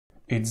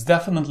It's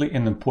definitely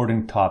an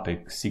important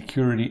topic,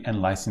 security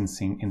and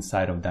licensing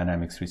inside of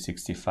Dynamics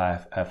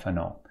 365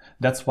 F&O.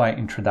 That's why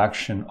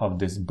introduction of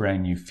this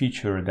brand new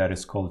feature that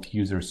is called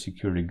User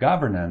Security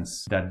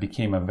Governance that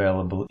became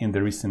available in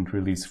the recent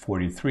release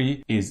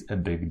 43 is a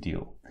big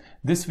deal.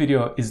 This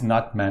video is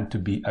not meant to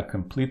be a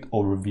complete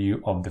overview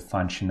of the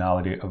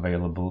functionality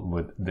available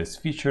with this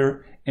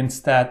feature.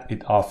 Instead,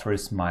 it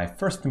offers my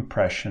first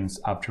impressions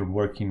after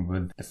working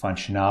with the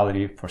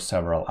functionality for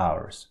several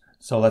hours.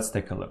 So let's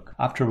take a look.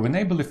 After we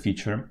enable the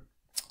feature,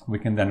 we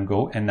can then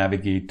go and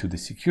navigate to the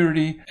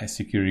security and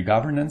security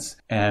governance.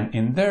 And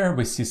in there,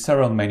 we see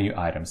several menu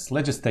items.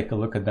 Let's just take a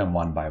look at them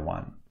one by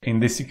one. In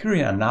the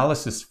security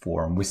analysis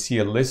form, we see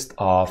a list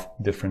of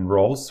different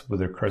roles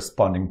with their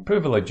corresponding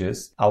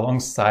privileges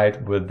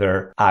alongside with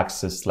their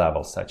access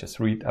levels, such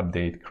as read,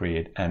 update,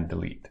 create, and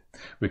delete.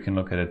 We can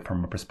look at it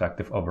from a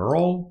perspective of a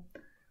role,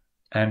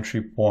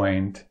 entry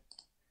point,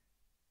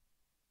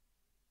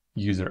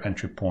 user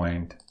entry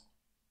point,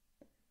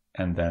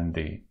 and then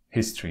the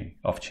history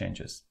of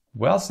changes.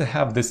 We also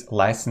have this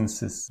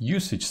licenses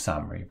usage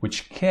summary,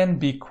 which can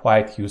be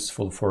quite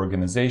useful for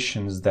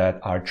organizations that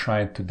are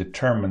trying to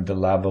determine the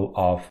level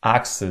of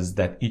access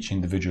that each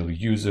individual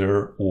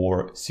user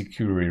or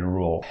security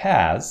role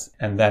has,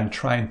 and then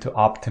trying to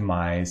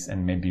optimize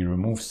and maybe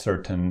remove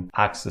certain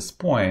access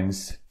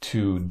points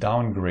to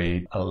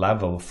downgrade a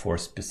level for a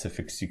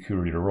specific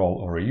security role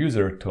or a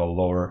user to a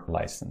lower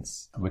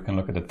license. We can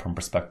look at it from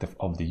perspective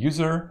of the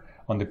user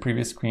on the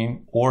previous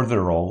screen or the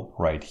role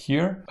right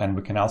here. And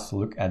we can also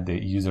look at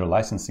the user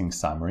licensing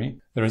summary.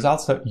 There is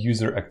also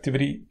user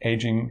activity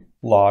aging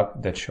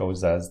log that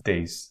shows us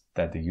days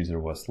that the user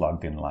was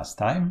logged in last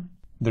time.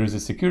 There is a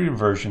security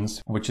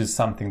versions, which is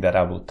something that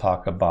I will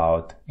talk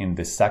about in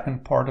the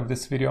second part of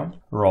this video.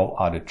 Role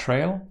audit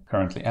trail,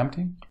 currently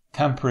empty.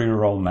 Temporary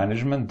role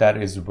management, that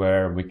is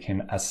where we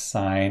can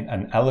assign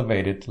an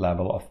elevated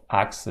level of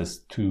access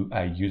to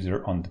a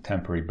user on the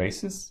temporary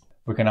basis.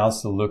 We can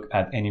also look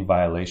at any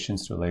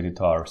violations related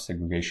to our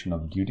segregation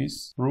of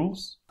duties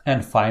rules.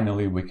 And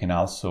finally, we can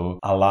also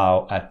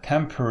allow a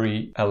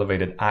temporary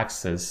elevated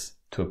access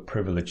to a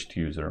privileged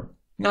user.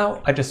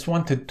 Now, I just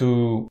wanted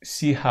to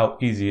see how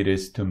easy it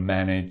is to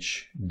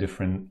manage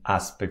different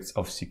aspects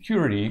of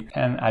security,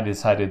 and I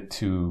decided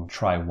to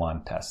try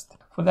one test.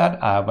 For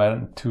that, I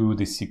went to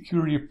the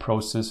security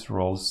process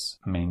roles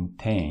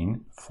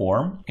maintain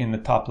form. In the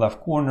top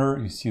left corner,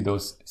 you see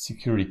those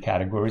security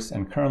categories,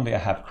 and currently I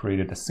have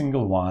created a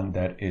single one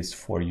that is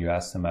for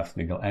USMF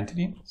legal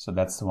entity. So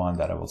that's the one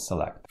that I will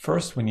select.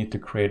 First, we need to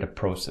create a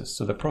process.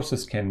 So the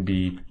process can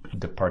be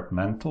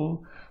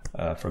departmental,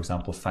 for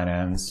example,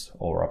 finance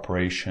or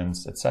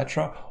operations,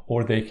 etc.,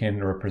 or they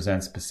can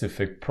represent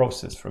specific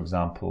process, for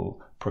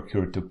example,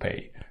 procure to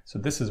pay. So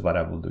this is what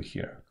I will do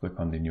here. Click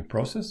on the new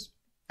process.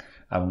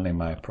 I will name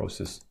my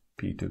process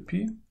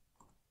P2P.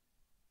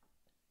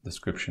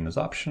 Description is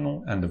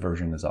optional and the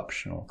version is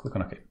optional. Click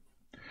on OK.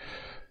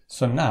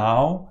 So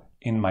now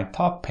in my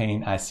top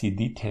pane, I see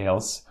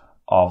details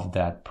of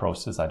that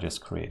process I just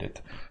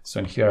created. So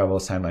in here, I will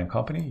assign my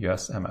company,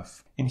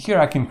 USMF. In here,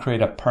 I can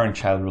create a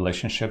parent-child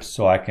relationship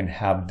so I can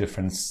have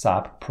different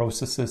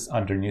sub-processes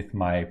underneath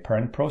my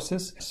parent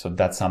process. So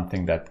that's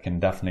something that can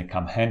definitely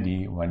come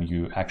handy when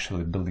you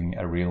actually building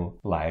a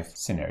real-life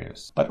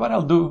scenarios. But what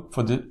I'll do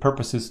for the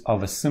purposes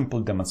of a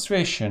simple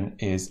demonstration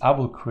is I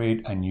will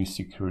create a new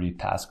security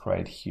task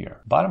right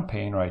here. Bottom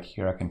pane right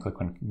here, I can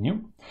click on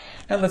New.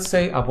 And let's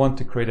say I want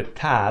to create a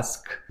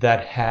task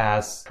that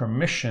has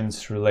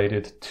permissions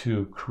related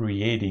to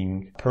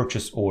creating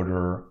purchase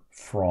order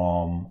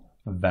from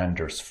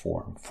vendor's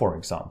form, for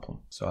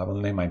example. So I will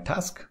name my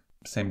task,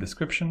 same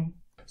description.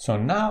 So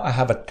now I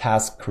have a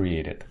task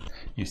created.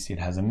 You see it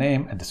has a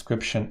name, a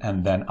description,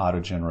 and then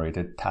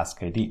auto-generated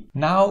task ID.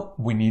 Now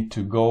we need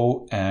to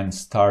go and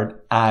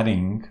start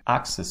adding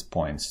access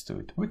points to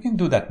it. We can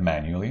do that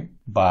manually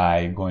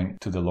by going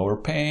to the lower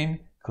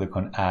pane, click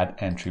on Add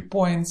Entry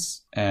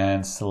Points,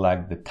 and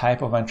select the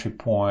type of entry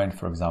point,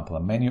 for example,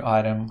 a menu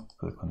item.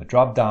 Click on the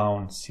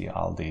drop-down, see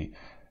all the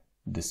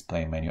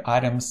display menu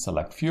items,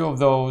 select few of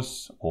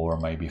those, or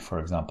maybe, for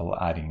example,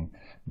 adding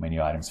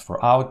menu items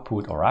for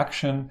output or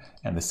action,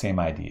 and the same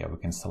idea. We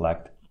can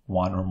select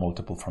one or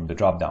multiple from the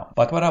drop-down.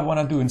 But what I want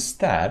to do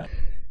instead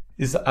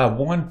is I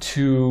want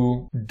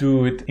to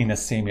do it in a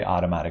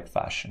semi-automatic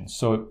fashion.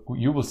 So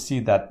you will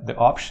see that the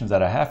options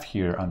that I have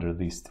here under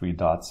these three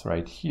dots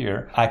right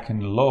here, I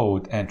can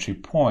load entry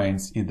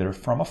points either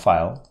from a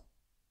file,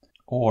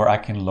 or I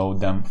can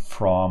load them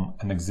from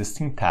an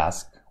existing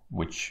task,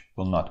 which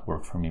will not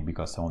work for me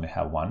because I only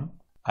have one.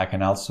 I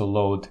can also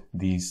load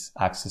these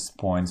access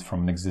points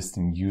from an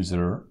existing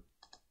user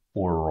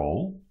or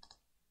role,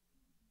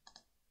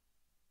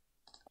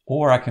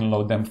 or I can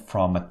load them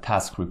from a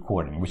task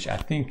recording, which I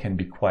think can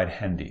be quite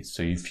handy.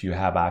 So if you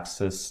have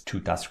access to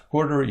task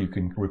recorder, you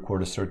can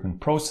record a certain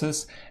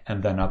process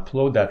and then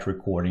upload that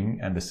recording,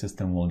 and the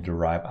system will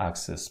derive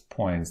access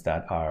points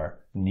that are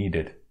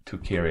needed to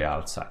carry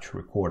out such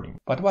recording.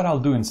 But what I'll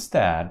do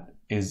instead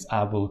is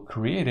I will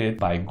create it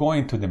by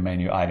going to the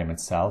menu item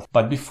itself.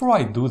 But before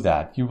I do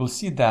that, you will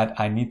see that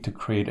I need to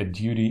create a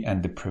duty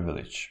and the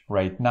privilege.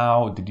 Right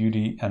now, the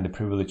duty and the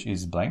privilege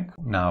is blank.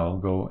 Now I'll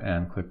go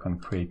and click on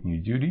create new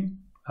duty.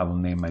 I will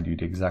name my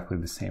duty exactly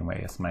the same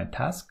way as my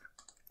task,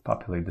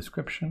 populate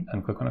description,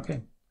 and click on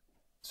OK.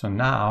 So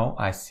now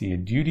I see a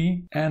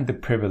duty and the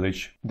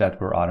privilege that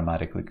were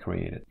automatically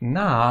created.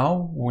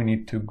 Now we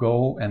need to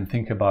go and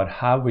think about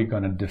how we're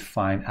going to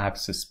define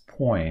access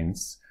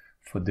points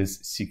for this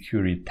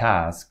security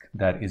task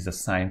that is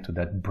assigned to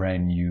that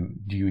brand new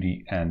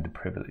duty and the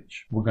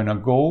privilege. We're going to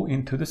go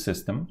into the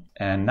system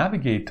and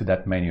navigate to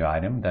that menu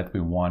item that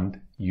we want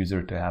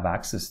user to have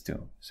access to.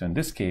 So in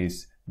this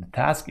case, the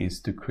task is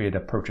to create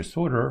a purchase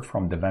order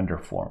from the vendor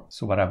form.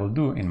 So what I will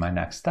do in my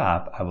next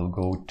step, I will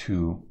go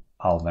to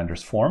All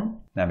Vendors form,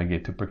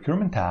 navigate to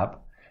Procurement tab,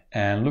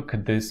 and look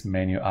at this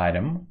menu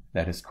item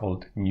that is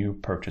called New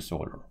Purchase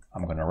Order.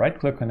 I'm going to right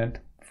click on it,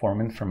 Form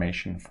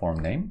Information, Form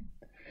Name.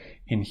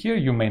 In here,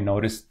 you may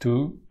notice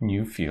two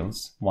new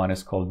fields. One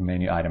is called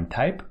Menu Item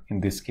Type.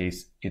 In this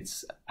case,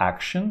 it's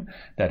action.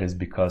 That is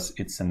because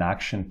it's an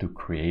action to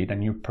create a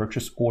new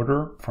purchase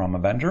order from a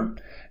vendor.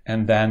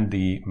 And then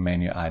the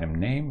menu item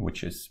name,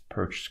 which is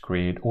Purchase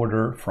Create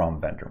Order from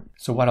Vendor.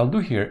 So what I'll do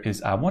here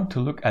is I want to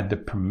look at the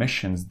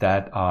permissions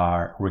that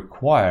are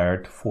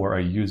required for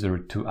a user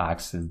to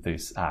access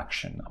this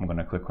action. I'm going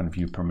to click on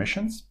View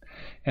Permissions.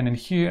 And in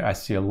here, I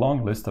see a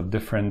long list of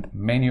different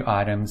menu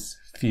items,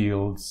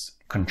 fields,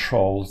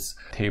 controls,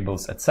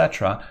 tables,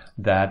 etc.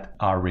 that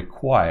are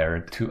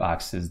required to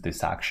access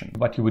this action.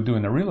 What you would do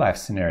in a real life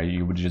scenario,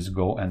 you would just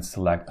go and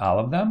select all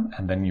of them,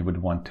 and then you would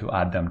want to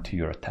add them to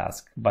your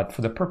task. But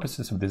for the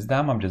purposes of this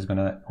demo, I'm just going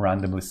to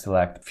randomly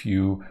select a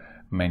few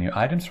menu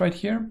items right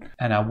here,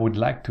 and I would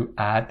like to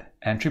add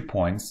entry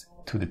points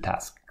to the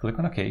task. Click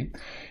on OK,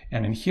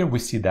 and in here we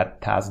see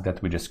that task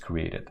that we just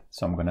created.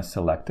 So I'm going to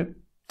select it.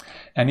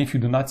 And if you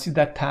do not see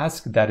that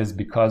task, that is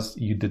because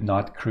you did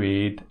not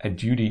create a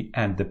duty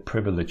and the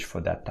privilege for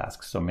that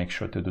task. So make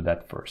sure to do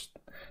that first.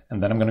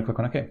 And then I'm going to click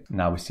on OK.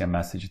 Now we see a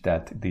message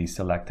that the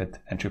selected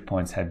entry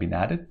points have been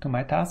added to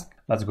my task.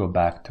 Let's go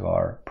back to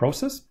our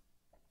process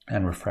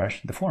and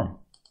refresh the form.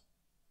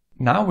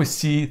 Now we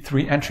see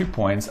 3 entry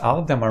points. All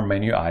of them are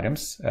menu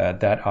items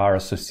that are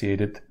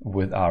associated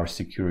with our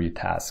security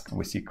task.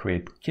 We see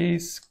create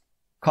case,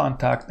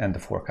 contact, and the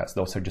forecast.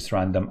 Those are just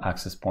random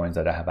access points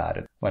that I have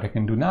added. What I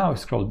can do now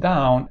is scroll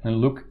down and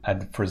look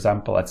at, for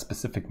example, at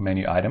specific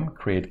menu item,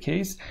 create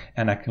case,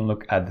 and I can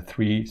look at the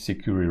 3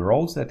 security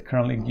roles that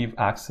currently give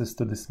access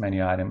to this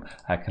menu item.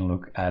 I can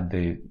look at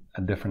a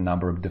different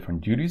number of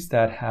different duties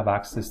that have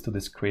access to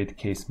this create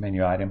case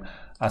menu item,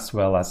 as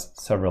well as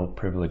several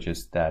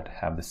privileges that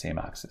have the same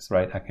access,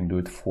 right? I can do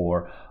it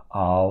for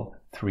all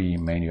 3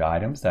 menu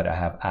items that I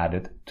have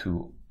added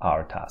to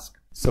our task.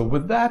 So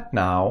with that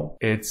now,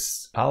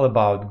 it's all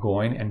about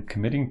going and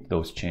committing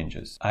those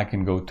changes. I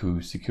can go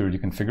to security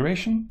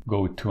configuration,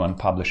 go to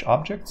unpublished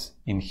objects.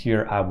 In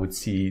here, I would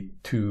see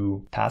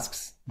 2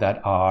 tasks that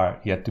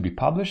are yet to be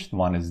published.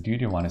 One is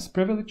duty, one is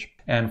privilege.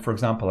 And for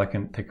example, I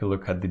can take a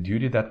look at the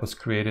duty that was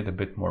created a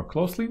bit more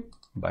closely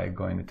by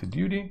going into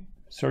duty,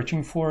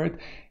 searching for it.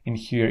 In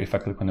here, if I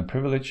click on the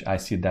privilege, I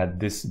see that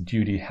this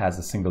duty has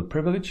a single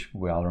privilege.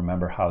 We all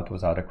remember how it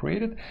was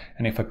auto-created.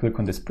 And if I click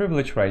on this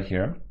privilege right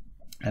here,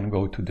 and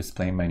go to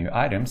display menu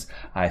items,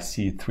 I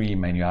see 3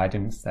 menu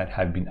items that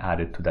have been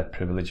added to that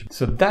privilege.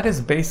 So that is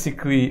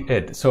basically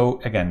it. So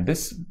again,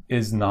 this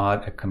is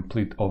not a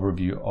complete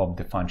overview of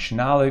the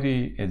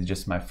functionality. It's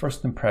just my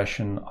first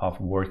impression of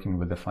working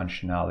with the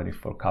functionality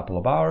for a couple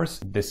of hours.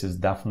 This is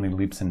definitely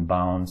leaps and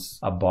bounds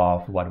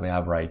above what we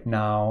have right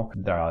now.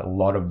 There are a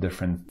lot of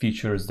different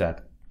features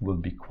that will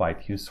be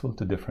quite useful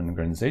to different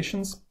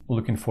organizations.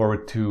 Looking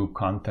forward to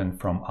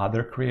content from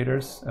other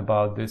creators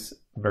about this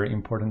very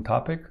important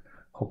topic.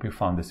 Hope you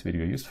found this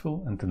video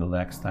useful. Until the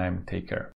next time, take care.